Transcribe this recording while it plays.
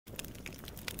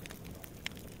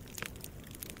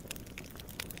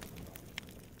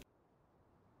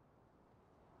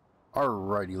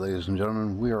Alrighty, ladies and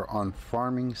gentlemen, we are on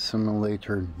Farming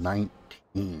Simulator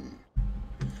 19.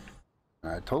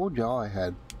 I told y'all I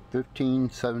had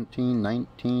 15, 17,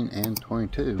 19, and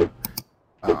 22.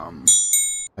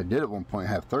 I did at one point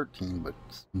have 13, but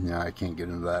yeah, I can't get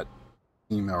into that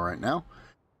email right now.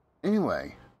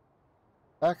 Anyway,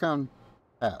 back on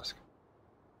task.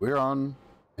 We're on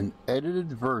an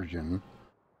edited version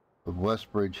of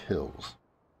WestBridge Hills.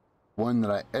 One that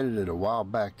I edited a while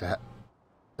back to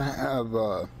have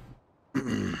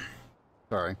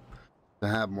sorry, to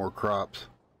have more crops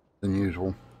than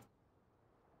usual.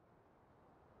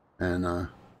 And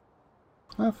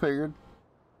I figured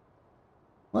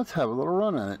let's have a little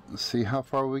run at it and see how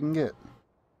far we can get.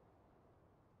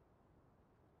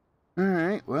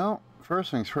 Alright, well,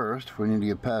 first things first, we need to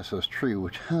get past this tree,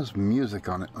 which has music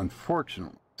on it,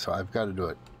 unfortunately. So I've got to do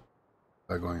it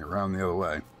by going around the other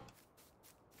way,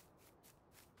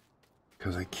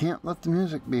 because I can't let the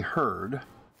music be heard,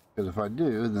 because if I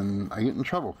do, then I get in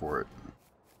trouble for it.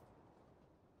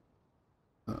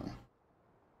 So.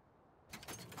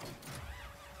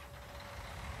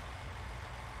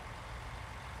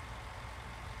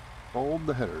 Hold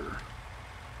the header.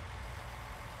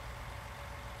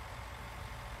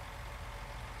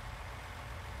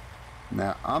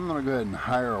 Now I'm going to go ahead and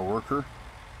hire a worker.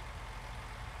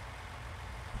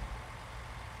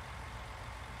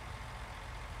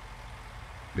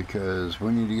 Because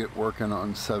we need to get working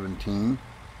on 17.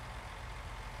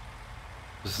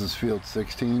 This is field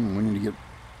 16. We need to get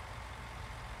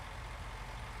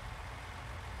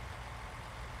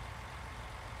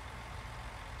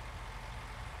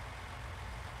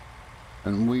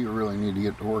and we really need to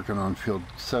get working on field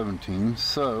 17,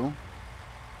 so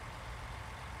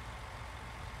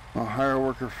I'll hire a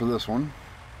worker for this one.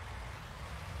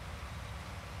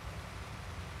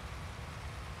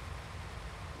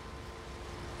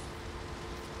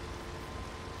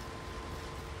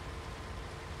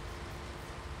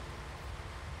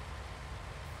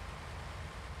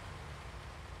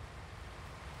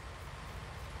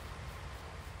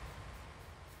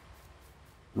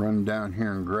 Run down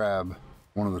here and grab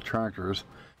one of the tractors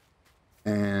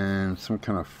and some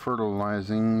kind of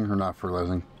fertilizing, or not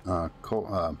fertilizing,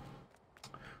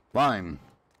 lime.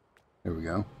 There we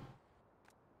go.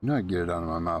 You know, I'd get it out of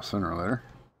my mouth sooner or later.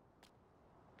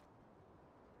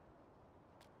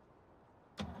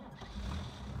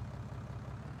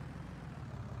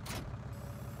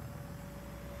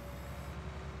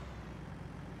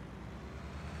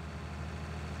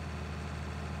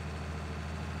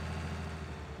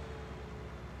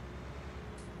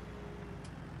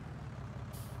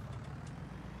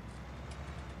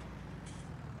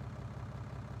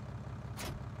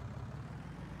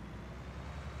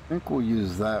 I think we'll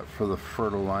use that for the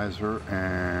fertilizer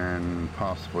and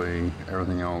possibly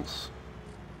everything else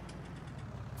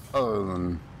other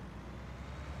than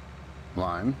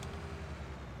lime.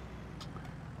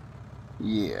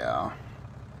 Yeah.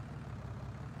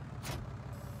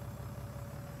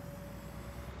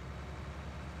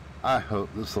 I hope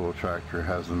this little tractor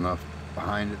has enough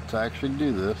behind it to actually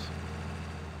do this.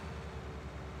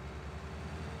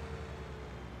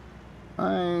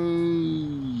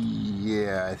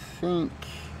 Yeah, I think,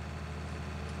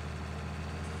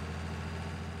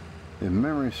 if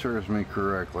memory serves me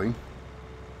correctly,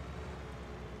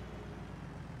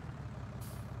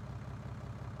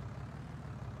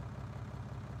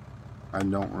 I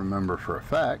don't remember for a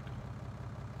fact.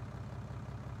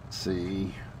 Let's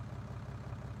see.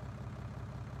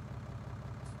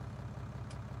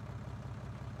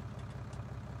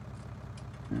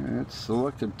 It's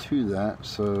selected to that,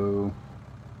 so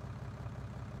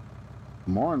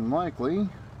more than likely,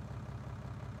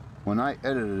 when I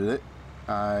edited it,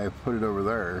 I put it over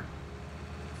there.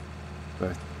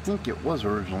 But I think it was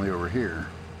originally over here.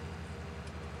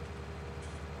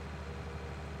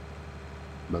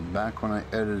 But back when I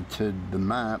edited the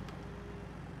map,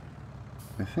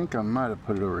 I think I might have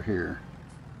put it over here.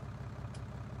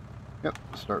 Yep,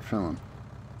 start filling.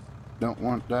 Don't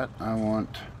want that, I don't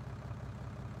want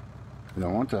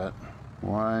that.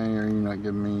 Why are you not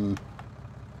giving me...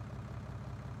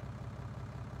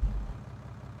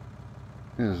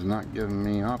 It is not giving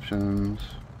me options.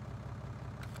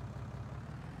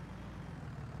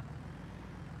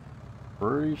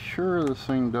 Pretty sure this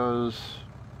thing does.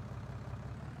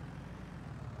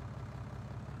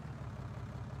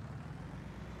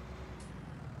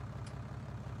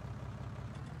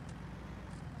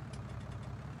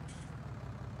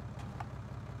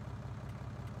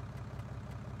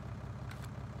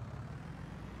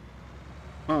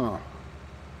 Huh.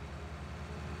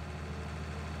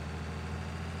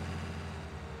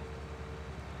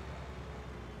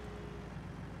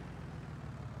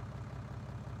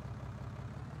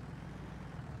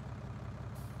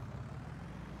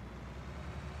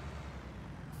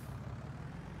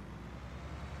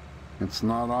 It's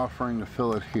not offering to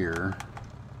fill it here.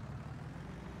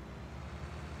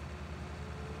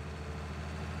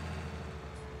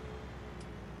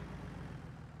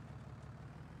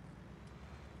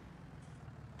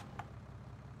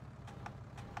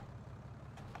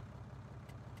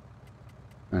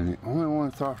 And the only one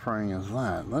it's offering is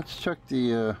that. Let's check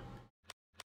the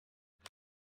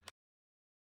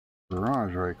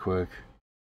garage right quick.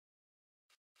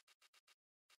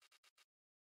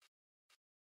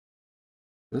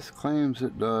 This claims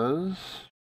it does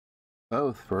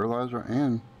both fertilizer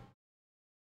and...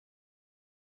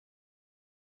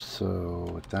 So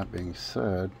with that being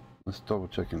said, let's double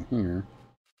check in here.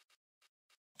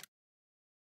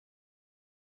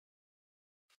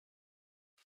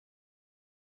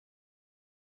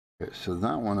 Okay, so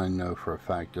that one I know for a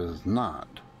fact does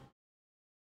not.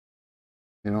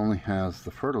 It only has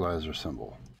the fertilizer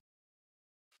symbol.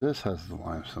 This has the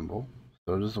lime symbol.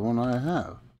 So does the one I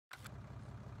have.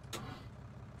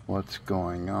 What's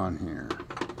going on here?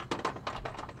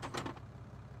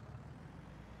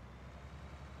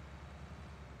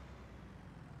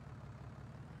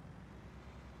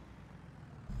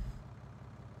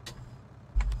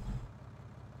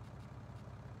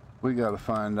 We got to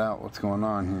find out what's going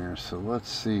on here. So let's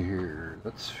see here.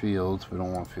 That's fields. We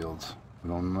don't want fields.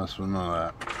 We don't mess with none of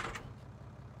that.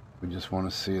 We just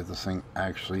want to see if this thing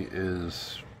actually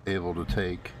is able to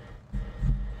take.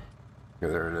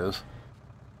 Okay, there it is.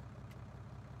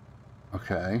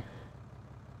 Okay.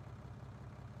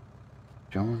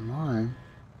 Showing lime.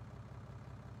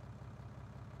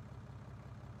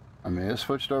 I mean, it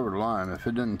switched over to lime. If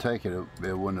it didn't take it,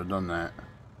 it wouldn't have done that.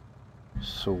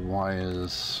 So why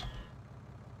is...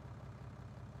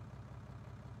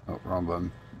 Oh, wrong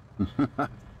button.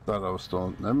 Thought I was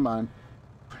still... Never mind.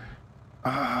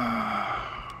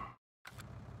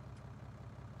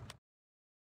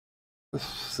 Let's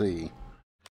see.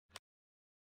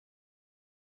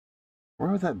 Where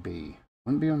would that be?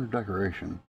 Wouldn't be under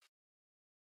decoration.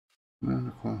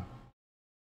 Where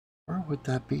would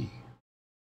that be?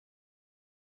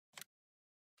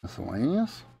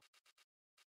 Miscellaneous?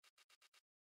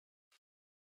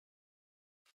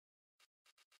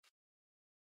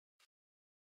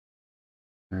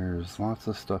 There's lots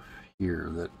of stuff here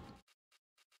that...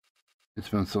 It's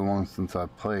been so long since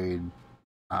I've played,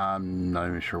 I'm not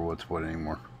even sure what's what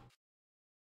anymore.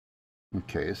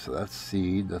 Okay, so that's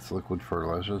seed, that's liquid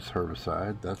fertilizer, that's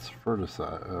herbicide, that's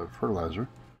fertilizer.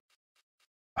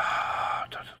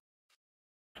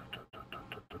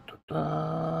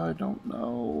 I don't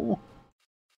know.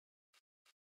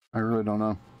 I really don't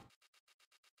know.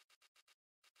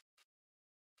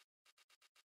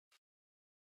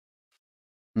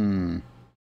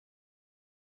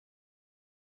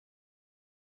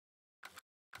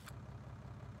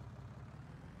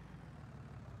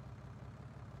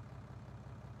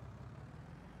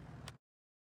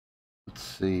 Let's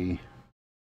see.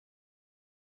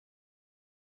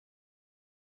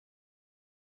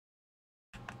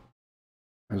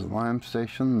 There's a lime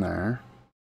station there.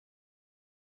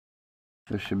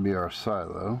 This should be our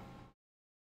silo.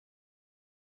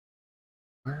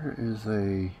 Where is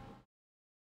a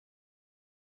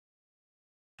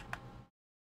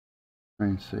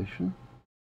train station?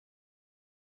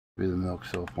 Be the milk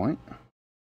sell point,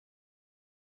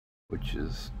 which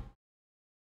is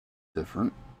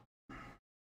different.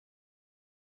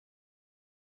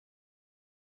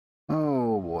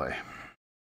 Oh boy.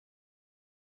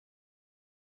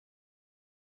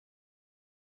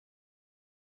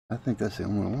 I think that's the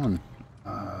only one.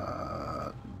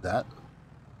 That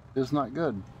is not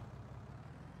good.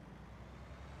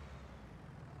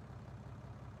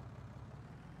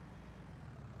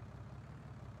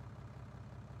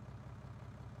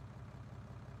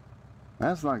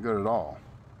 That's not good at all.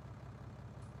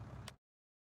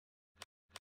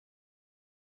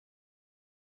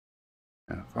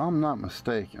 And if I'm not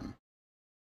mistaken,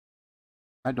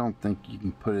 I don't think you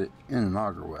can put it in an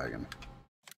auger wagon.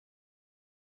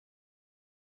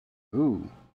 Ooh,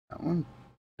 that one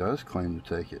does claim to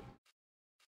take it.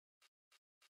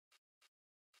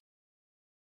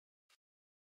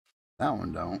 That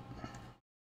one don't.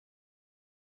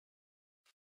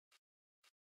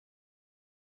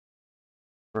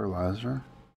 Fertilizer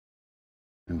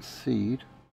and seed.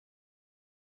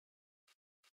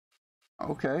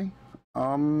 Okay,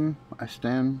 I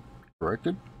stand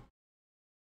corrected.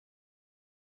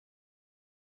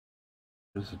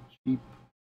 There's a cheap...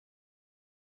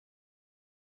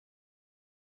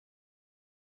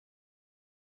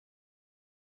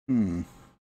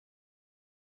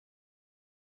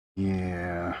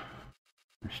 Yeah,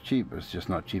 it's cheap, but it's just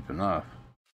not cheap enough.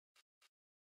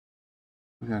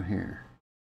 we got here?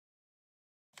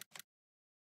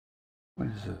 What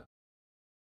is it?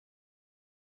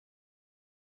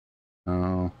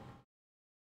 Oh,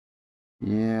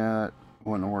 yeah, it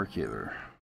wouldn't work either.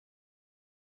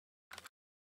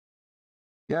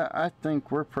 Yeah, I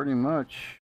think we're pretty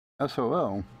much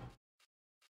SOL.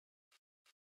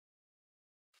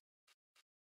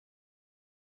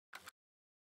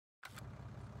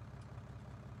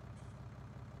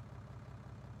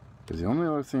 Because the only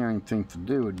other thing I can think to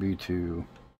do would be to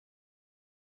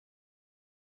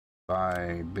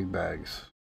buy big bags.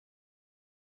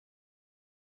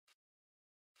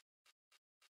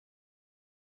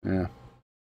 Yeah.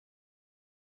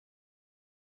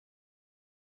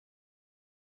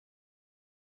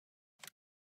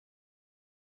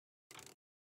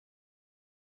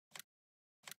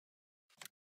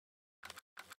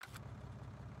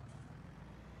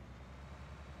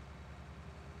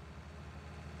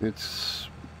 It's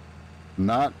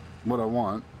not what I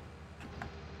want,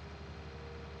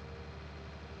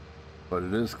 but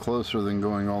it is closer than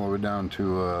going all the way down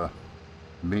to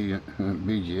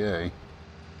BGA.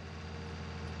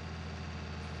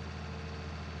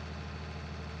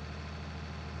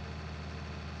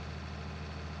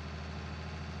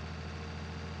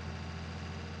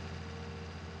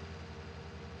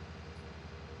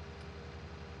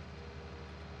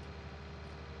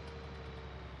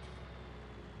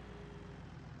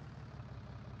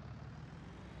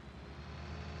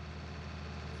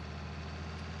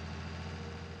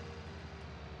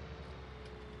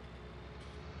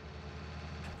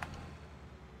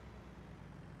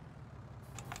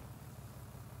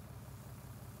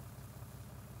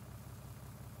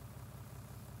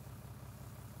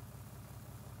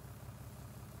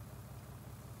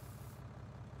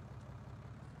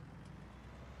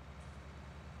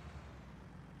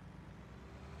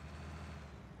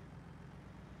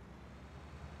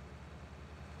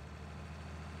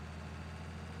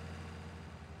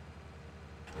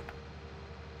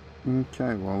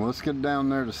 Okay, well, let's get down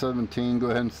there to 17. Go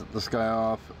ahead and set this guy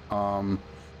off.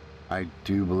 I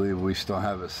do believe we still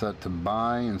have it set to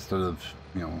buy instead of,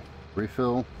 you know,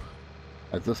 refill.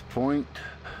 At this point,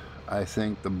 I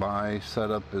think the buy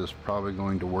setup is probably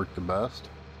going to work the best.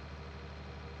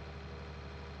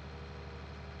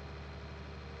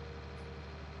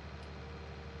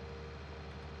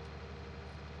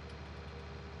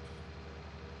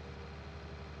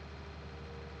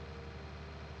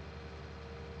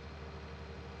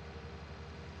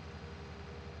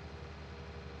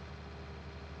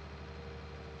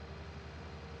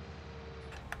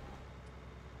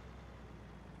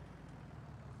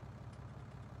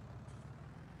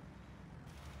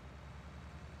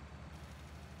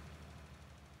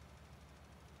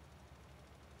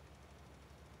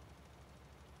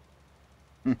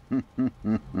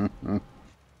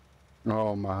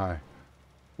 Oh my.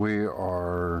 We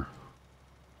are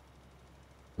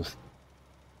just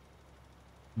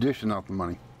dishing out the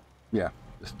money. Yeah,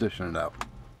 just dishing it out.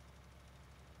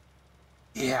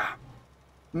 Yeah.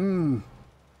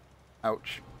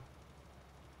 Ouch.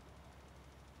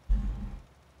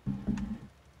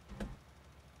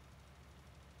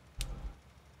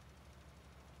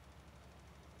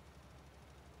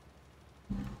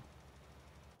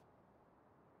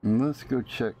 Let's go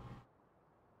check.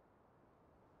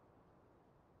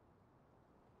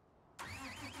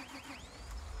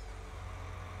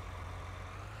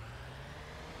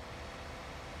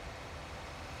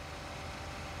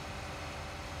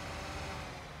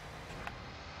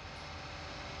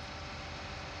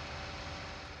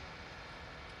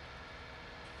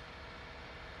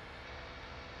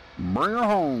 Bring her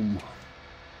home.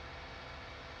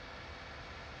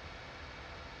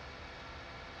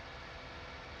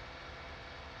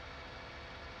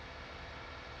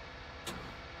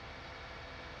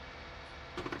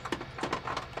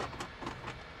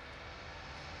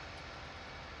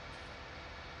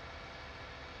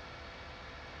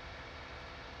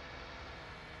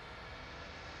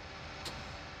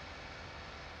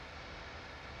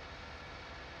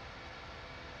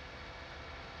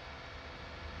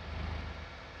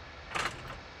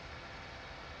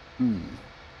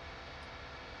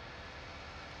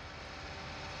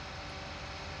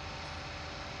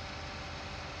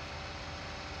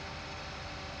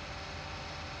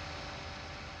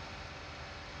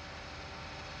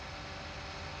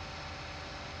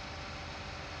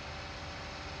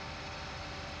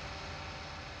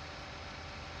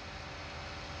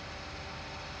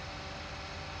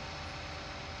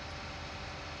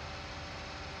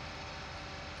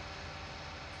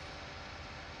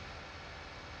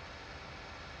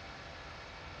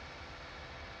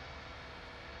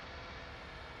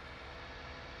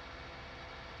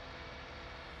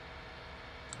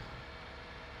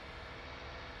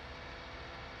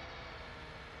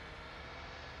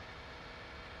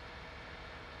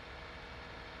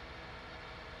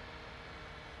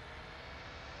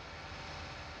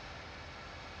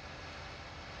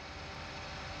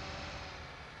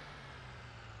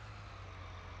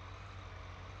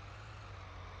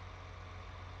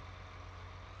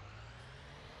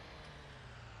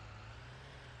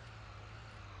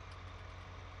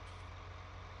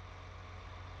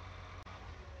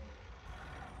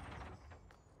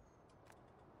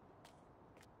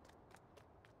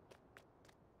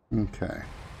 Okay.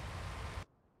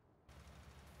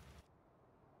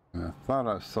 And I thought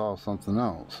I saw something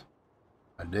else.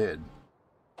 I did.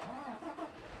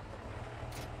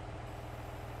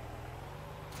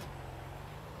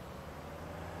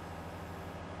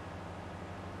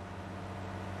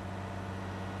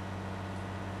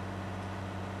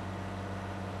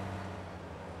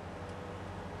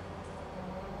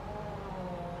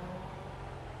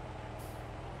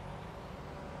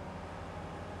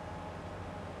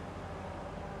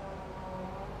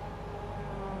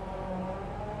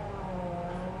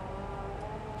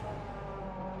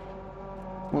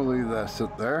 We'll leave that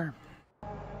sit there.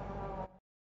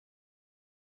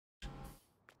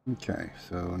 Okay,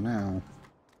 so now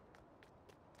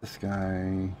this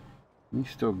guy, he's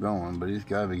still going, but he's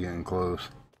got to be getting close.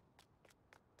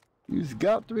 He's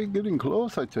got to be getting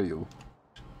close, I tell you.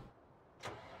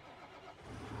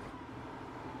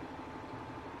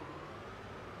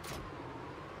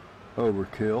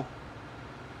 Overkill.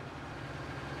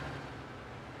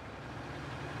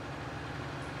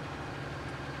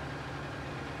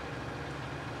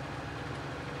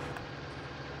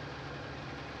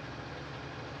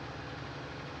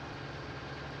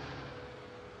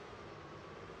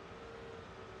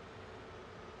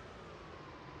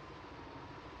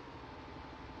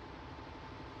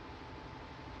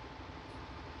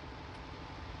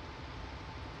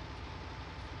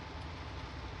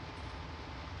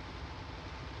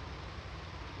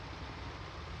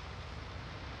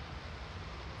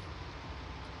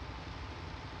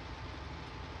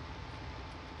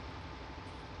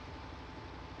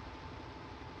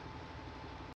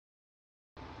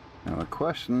 Now the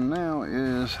question now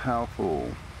is how full?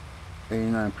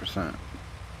 89%.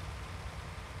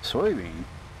 Soybean?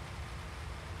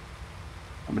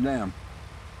 I'll be damned.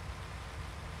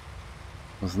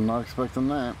 Was not expecting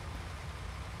that.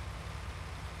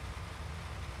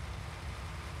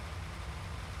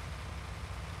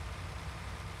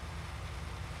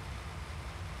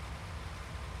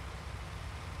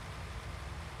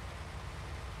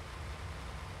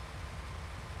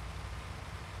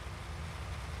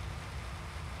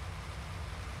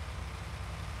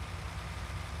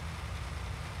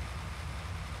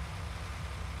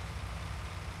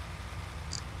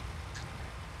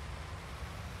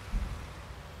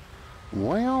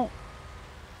 Well,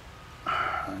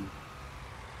 I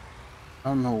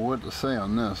don't know what to say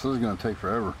on this. This is going to take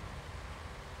forever.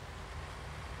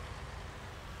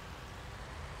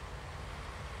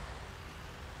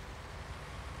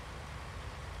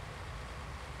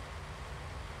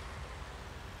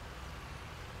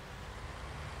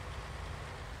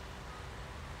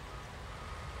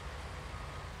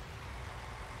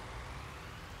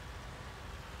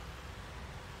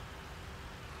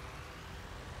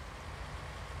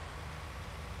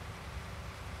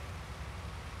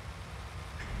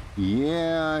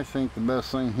 Yeah, I think the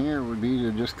best thing here would be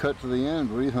to just cut to the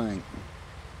end. What do you think?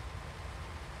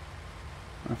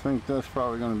 I think that's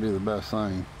probably going to be the best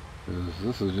thing, because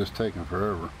this is just taking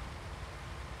forever.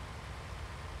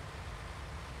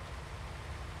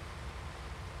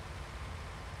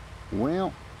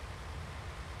 Well,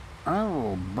 I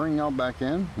will bring y'all back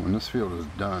in when this field is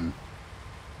done,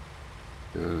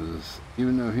 because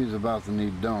even though he's about to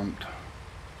need dumped,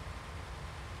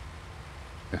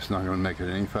 it's not going to make it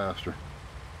any faster.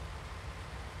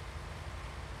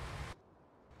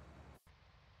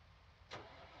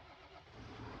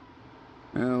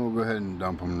 And we'll go ahead and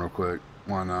dump them real quick.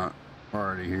 Why not? We're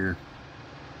already here.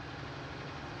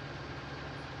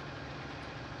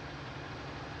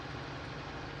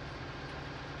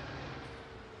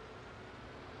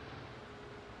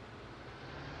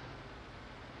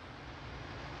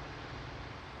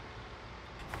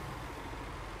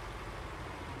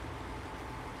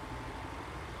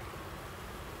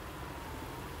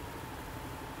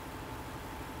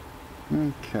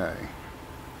 Okay.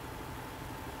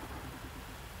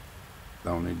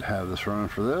 Don't need to have this running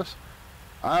for this.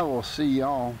 I will see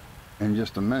y'all in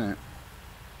just a minute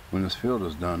when this field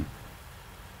is done.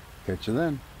 Catch you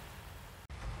then.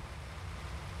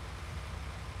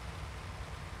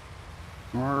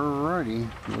 Alrighty,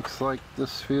 looks like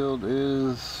this field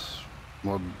is,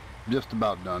 well, just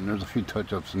about done. There's a few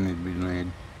touch-ups that need to be made.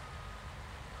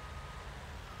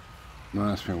 Don't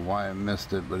ask me why I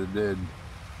missed it, but it did.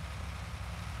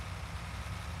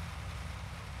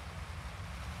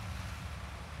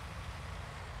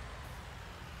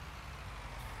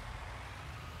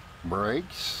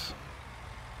 Brakes.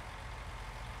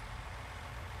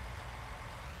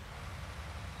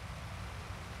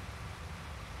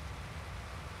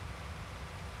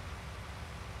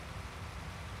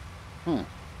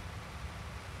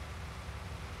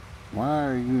 Why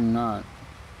are you not?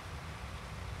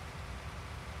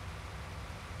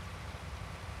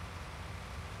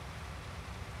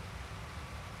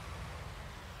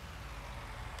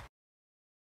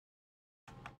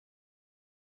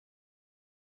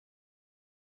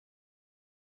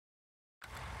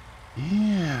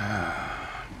 Yeah,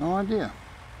 no idea.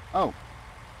 Oh,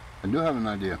 I do have an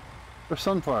idea. They're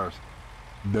sunflowers.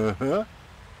 Duh.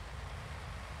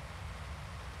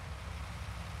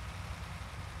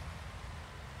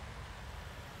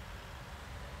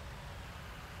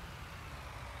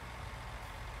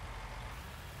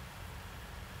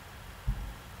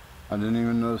 I didn't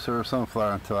even notice there were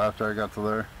sunflower until after I got to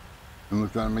there and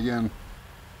looked at them again.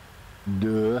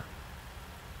 Duh.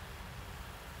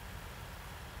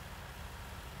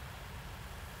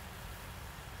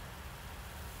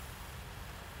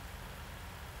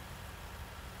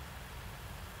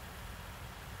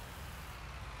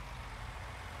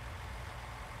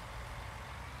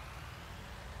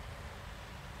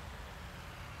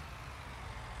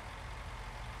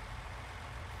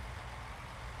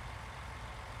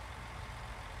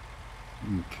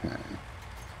 Okay.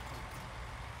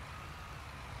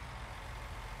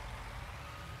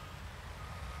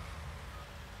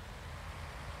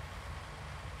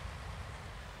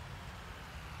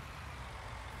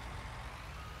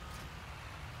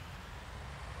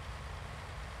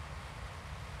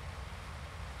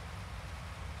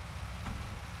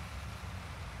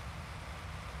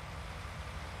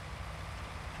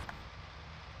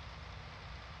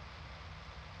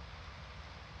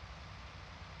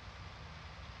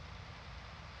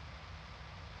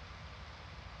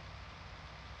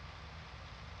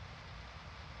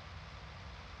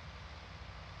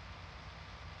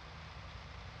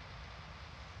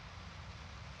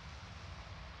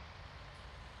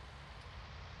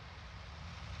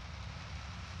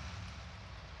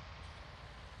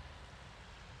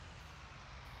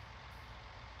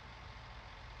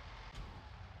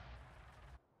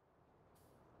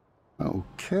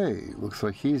 Okay, looks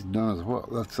like he's done as well.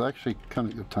 That's actually kind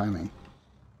of good timing.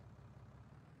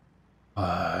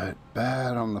 But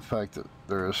bad on the fact that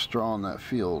there is straw in that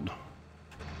field.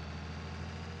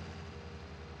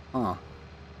 Huh.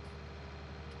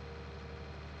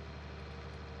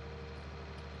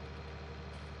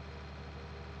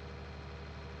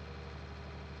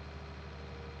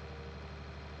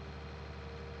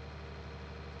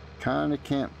 Kinda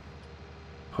can't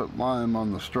put lime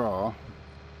on the straw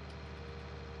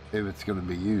if it's going to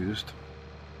be used.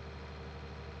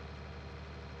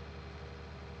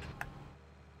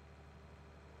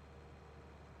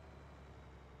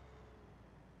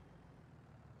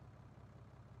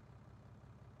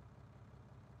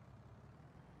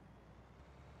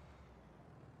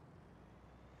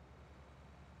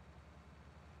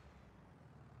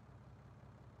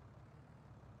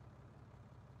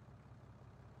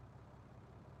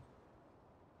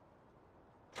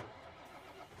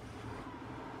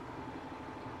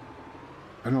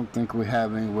 I don't think we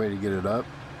have any way to get it up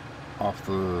off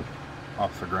the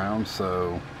ground,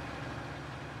 so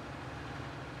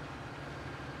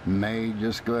may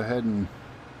just go ahead and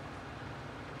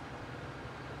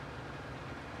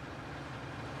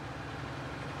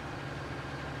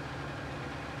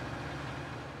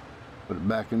put it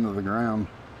back into the ground.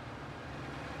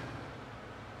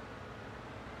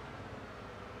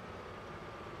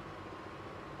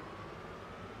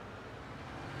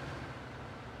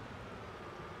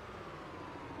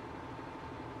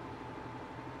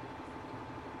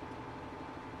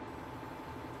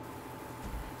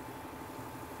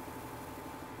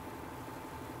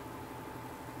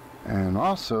 And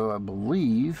also, I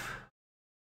believe,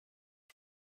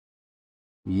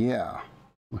 yeah,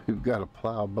 we've got to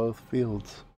plow both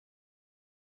fields.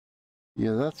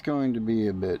 Yeah, that's going to be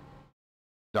a bit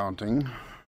daunting.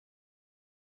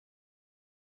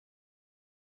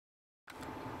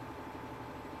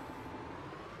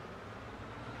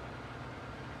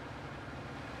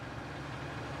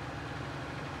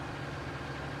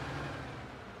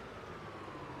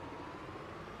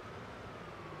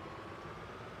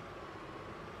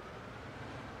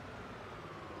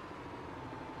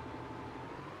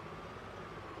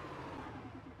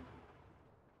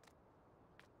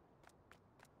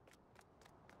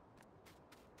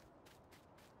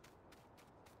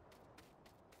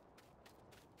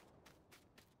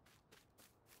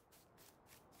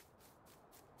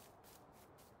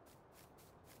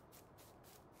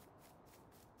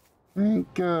 I think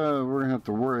we're gonna have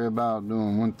to worry about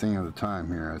doing one thing at a time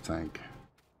here, I think.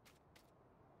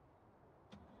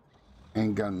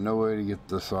 Ain't got no way to get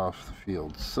this off the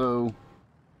field, so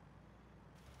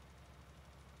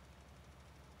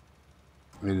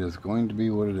It is going to be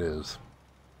what it is.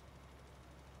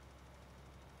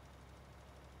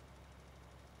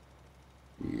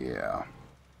 Yeah.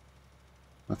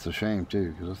 That's a shame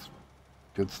too, because it's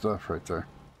good stuff right there.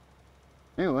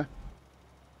 Anyway,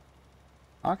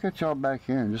 I'll catch y'all back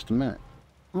here in just a minute.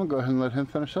 I'm gonna go ahead and let him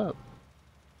finish up.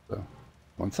 So,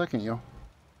 1 second, y'all.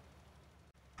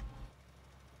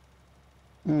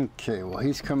 Okay, well,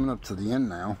 he's coming up to the end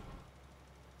now.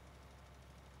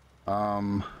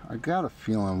 I got a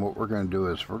feeling what we're going to do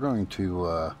is we're going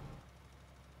to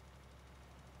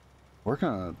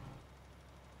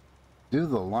do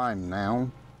the lime now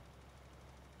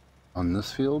on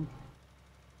this field.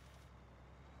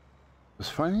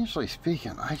 Because financially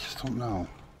speaking, I just don't know.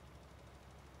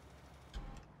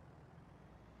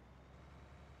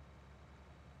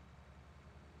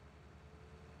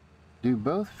 Do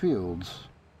both fields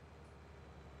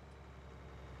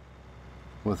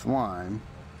with lime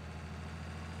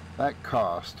that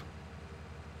cost,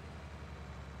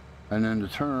 and then to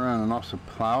turn around and also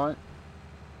plow it,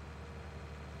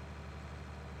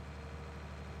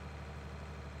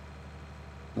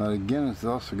 that again is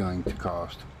also going to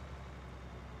cost.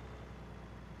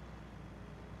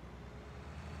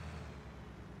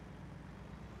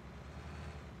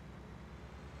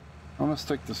 I'm going to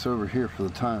stick this over here for the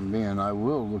time being. I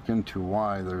will look into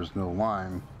why there's no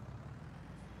lime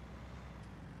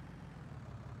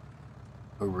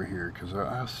over here, because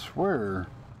I swear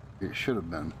it should have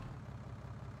been.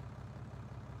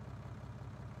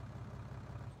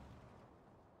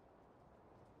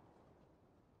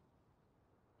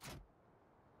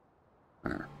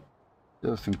 There.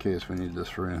 Just in case we need this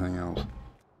for anything else.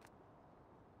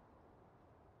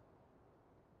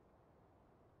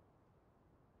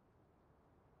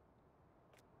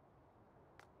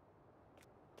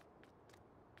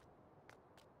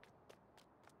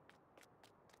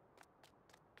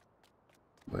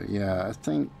 But yeah, I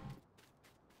think,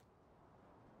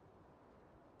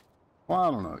 well,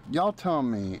 I don't know. Y'all tell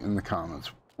me in the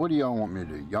comments, what do y'all want me to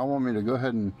do? Y'all want me to go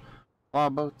ahead and plow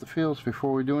both the fields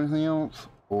before we do anything else?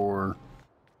 Or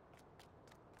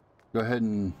go ahead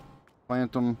and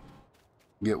plant them,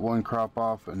 get one crop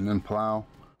off, and then plow?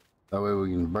 That way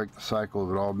we can break the cycle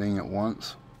of it all being at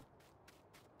once.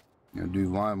 You know, do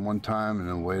lime one time and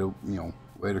then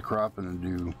wait a crop and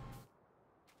then do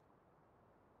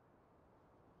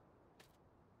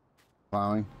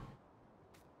plowing.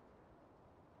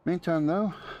 Meantime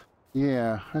though,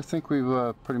 yeah, I think we've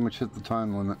pretty much hit the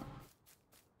time limit.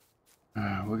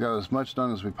 We got as much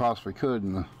done as we possibly could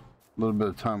in the little bit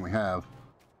of time we have.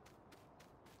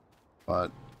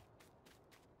 But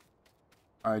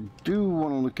I do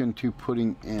want to look into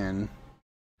putting in,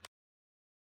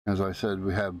 as I said,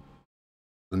 we have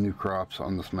the new crops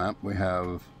on this map. We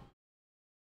have,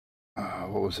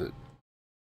 what was it?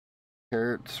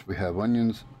 Carrots, we have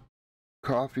onions,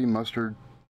 coffee, mustard,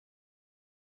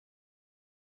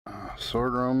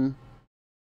 sorghum,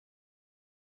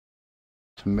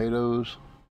 tomatoes,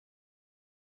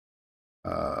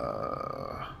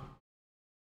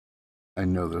 I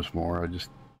know there's more, I just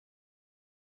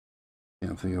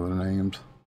can't think of the names.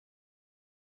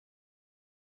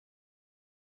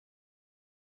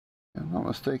 If I'm not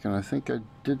mistaken, I think I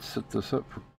did set this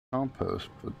up for compost,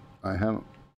 but I haven't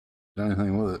done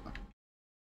anything with it.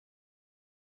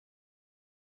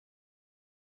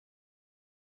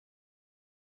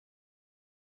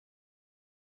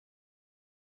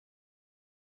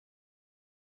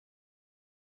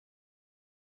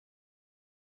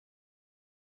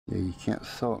 Yeah, you can't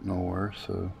sell it nowhere,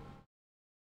 so I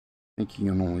think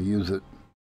you can only use it.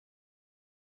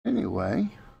 Anyway,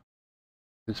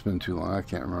 it's been too long, I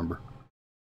can't remember.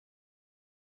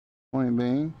 Point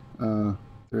being,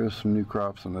 there is some new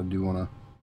crops and I do want to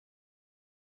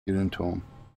get into them.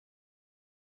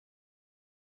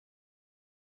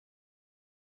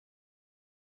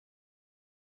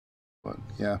 But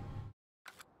yeah.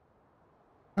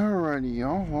 Alrighty,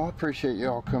 y'all. Well, I appreciate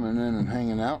y'all coming in and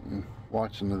hanging out and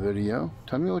watching the video.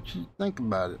 Tell me what you think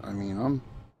about it. I mean, I'm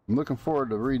looking forward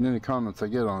to reading any comments I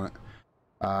get on it,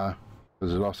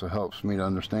 because it also helps me to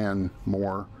understand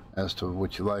more as to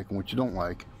what you like and what you don't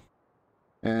like.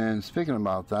 And speaking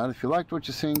about that, if you liked what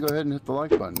you've seen, go ahead and hit the like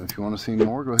button. If you want to see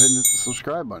more, go ahead and hit the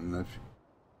subscribe button.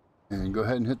 And go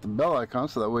ahead and hit the bell icon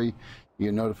so that way you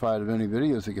get notified of any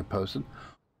videos that get posted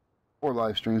or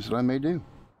live streams that I may do.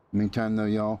 Meantime though,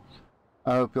 y'all,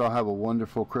 I hope y'all have a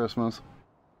wonderful Christmas.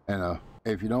 And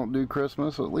if you don't do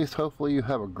Christmas, at least hopefully you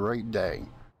have a great day.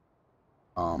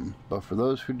 But for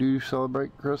those who do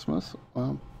celebrate Christmas,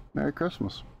 Merry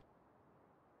Christmas.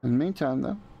 In the meantime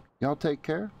though, y'all take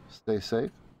care, stay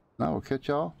safe, and I will catch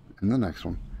y'all in the next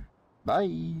one.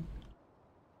 Bye!